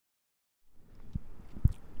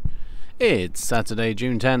It's Saturday,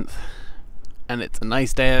 June 10th, and it's a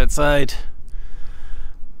nice day outside.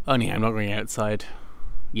 Only I'm not going outside.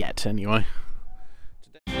 Yet, anyway.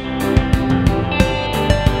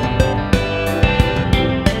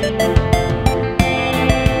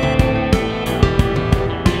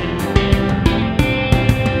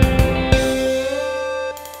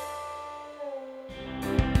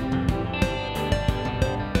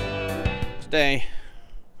 Today,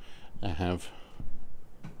 I have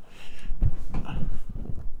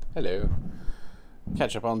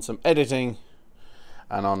catch up on some editing,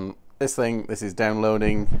 and on this thing, this is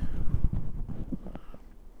downloading.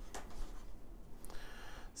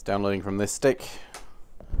 It's downloading from this stick,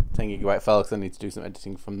 10 gigabyte file, because I need to do some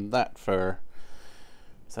editing from that for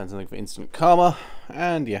send something for instant karma,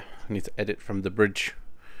 and yeah, I need to edit from the bridge.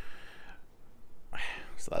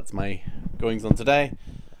 So that's my goings on today.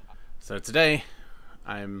 So today,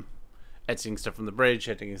 I'm editing stuff from the bridge,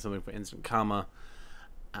 editing something for instant karma,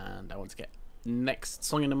 and I want to get next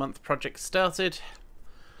Song in a Month project started.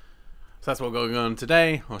 So that's what's going on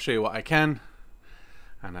today. I'll show you what I can,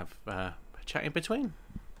 and have a chat in between.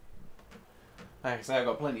 Like I say, I've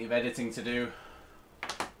got plenty of editing to do.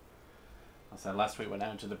 I said last week went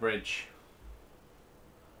down to the bridge,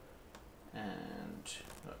 and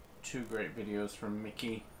got 2 great videos from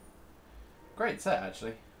Mickey. Great set,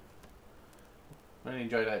 actually. Really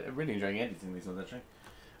enjoyed it. Really enjoying editing these ones, actually.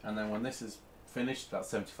 And then when this is finished, about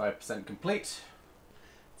 75% complete.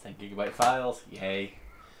 10 gigabyte files, yay!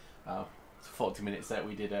 It's a 40-minute set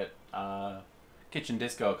we did at Kitchen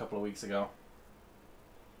Disco a couple of weeks ago.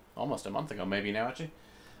 Almost a month ago, maybe now, actually.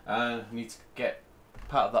 Need to get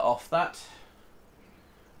part of that off that.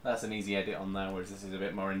 That's an easy edit on there, whereas this is a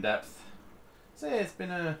bit more in depth. So yeah, it's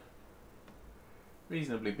been a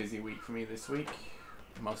reasonably busy week for me this week,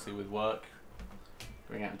 mostly with work.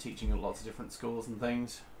 Going out and teaching at lots of different schools and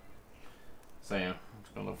things. So yeah, I'm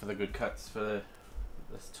just going to look for the good cuts for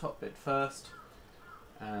this top bit first,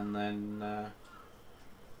 and then I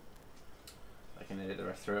can edit the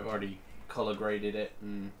rest through. I've already colour graded it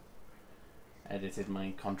and edited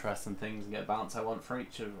my contrasts and things and get the balance I want for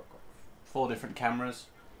each. I've got 4 different cameras.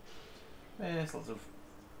 Yeah, it's lots of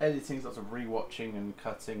editing, lots of rewatching and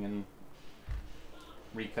cutting and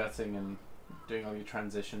recutting and doing all your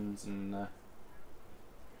transitions and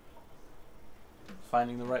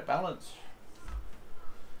finding the right balance.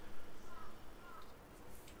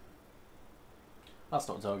 I'll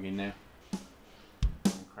stop talking now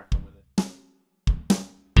and crack on with it.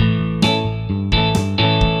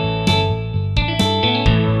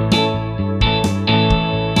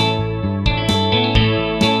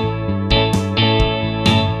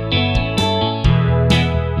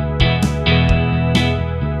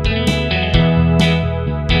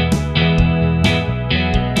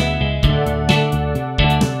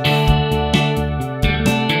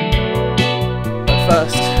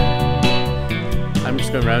 First, I'm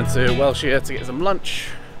just going round to Welshire to get some lunch,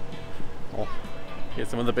 or get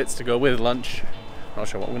some other bits to go with lunch. Not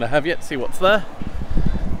sure what I'm going to have yet, see what's there,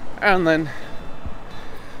 and then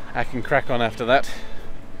I can crack on after that.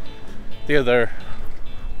 The other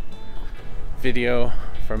video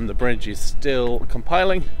from the bridge is still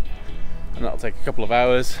compiling, and that'll take a couple of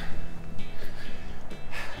hours.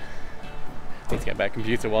 Need to get a better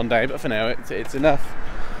computer one day, but for now it's enough.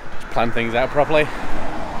 Plan things out properly,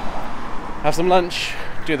 have some lunch,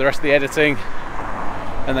 do the rest of the editing,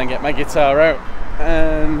 and then get my guitar out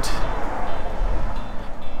and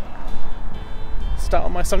start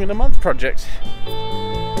on my Song in a Month project.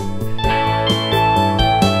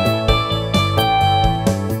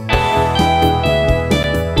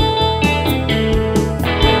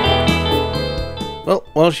 Well,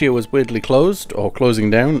 Welshire was weirdly closed, or closing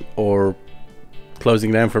down, or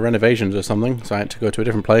closing down for renovations or something, so I had to go to a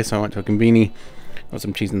different place. So I went to a conveni, got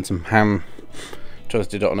some cheese and some ham,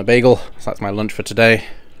 toasted it on a bagel. So that's my lunch for today.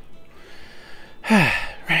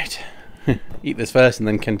 Right, eat this first and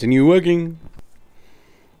then continue working.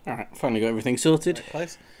 Alright, finally got everything sorted. Right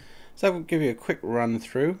place. So I'll give you a quick run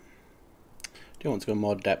through. Do want to go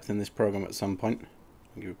more depth in this program at some point.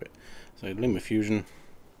 I'll give you a bit. So LumaFusion.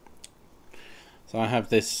 So I have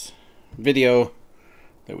this video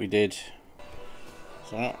that we did.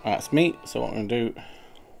 So that's me. So what I'm going to do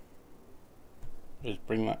is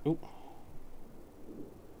bring that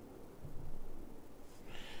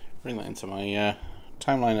into my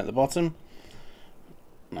timeline at the bottom,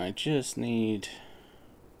 and I just need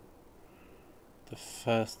the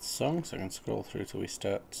first song, so I can scroll through till we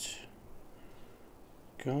start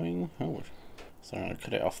going. Oh, so I'm going to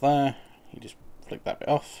cut it off there. You just flick that bit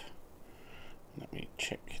off. Let me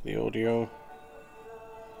check the audio.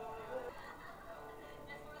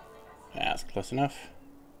 close enough.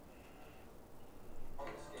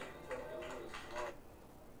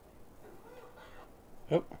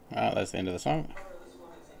 Oh, that's the end of the song.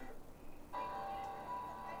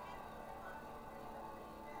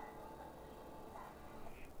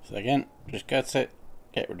 So again, just get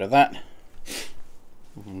rid of that.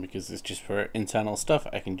 Because it's just for internal stuff,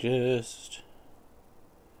 I can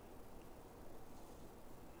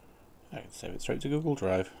save it straight to Google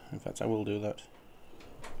Drive. In fact, I will do that.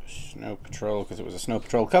 Snow Patrol, because it was a Snow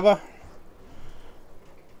Patrol cover.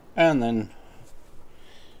 And then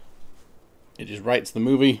it just writes the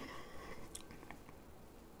movie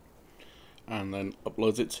and then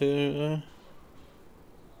uploads it to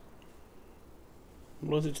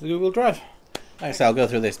the Google Drive. Like I say, I'll go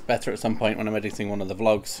through this better at some point when I'm editing one of the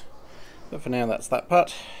vlogs. But for now, that's that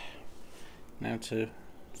part. Now to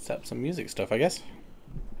set up some music stuff, I guess.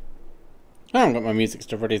 I've got my music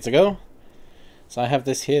stuff ready to go. So I have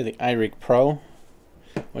this here, the iRig Pro.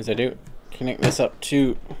 What do I do? Connect this up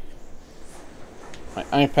to my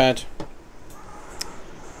iPad.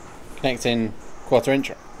 Connect in 1/4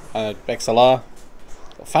 inch XLR.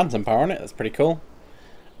 Got phantom power on it, that's pretty cool.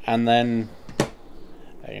 And then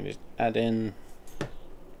I can just add in,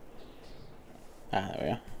 there we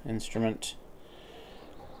are, instrument.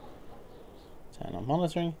 Turn on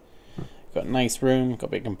monitoring. Got a nice room, got a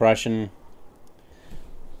bit of compression.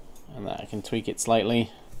 And that I can tweak it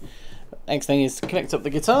slightly. But next thing is to connect up the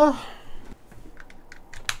guitar.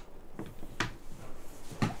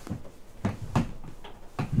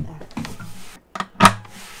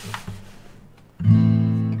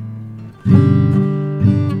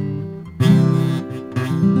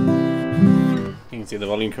 You can see the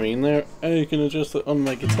volume coming in there. I can adjust it on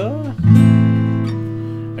my guitar.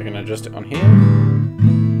 I can adjust it on here.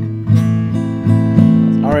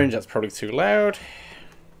 That's orange, that's probably too loud.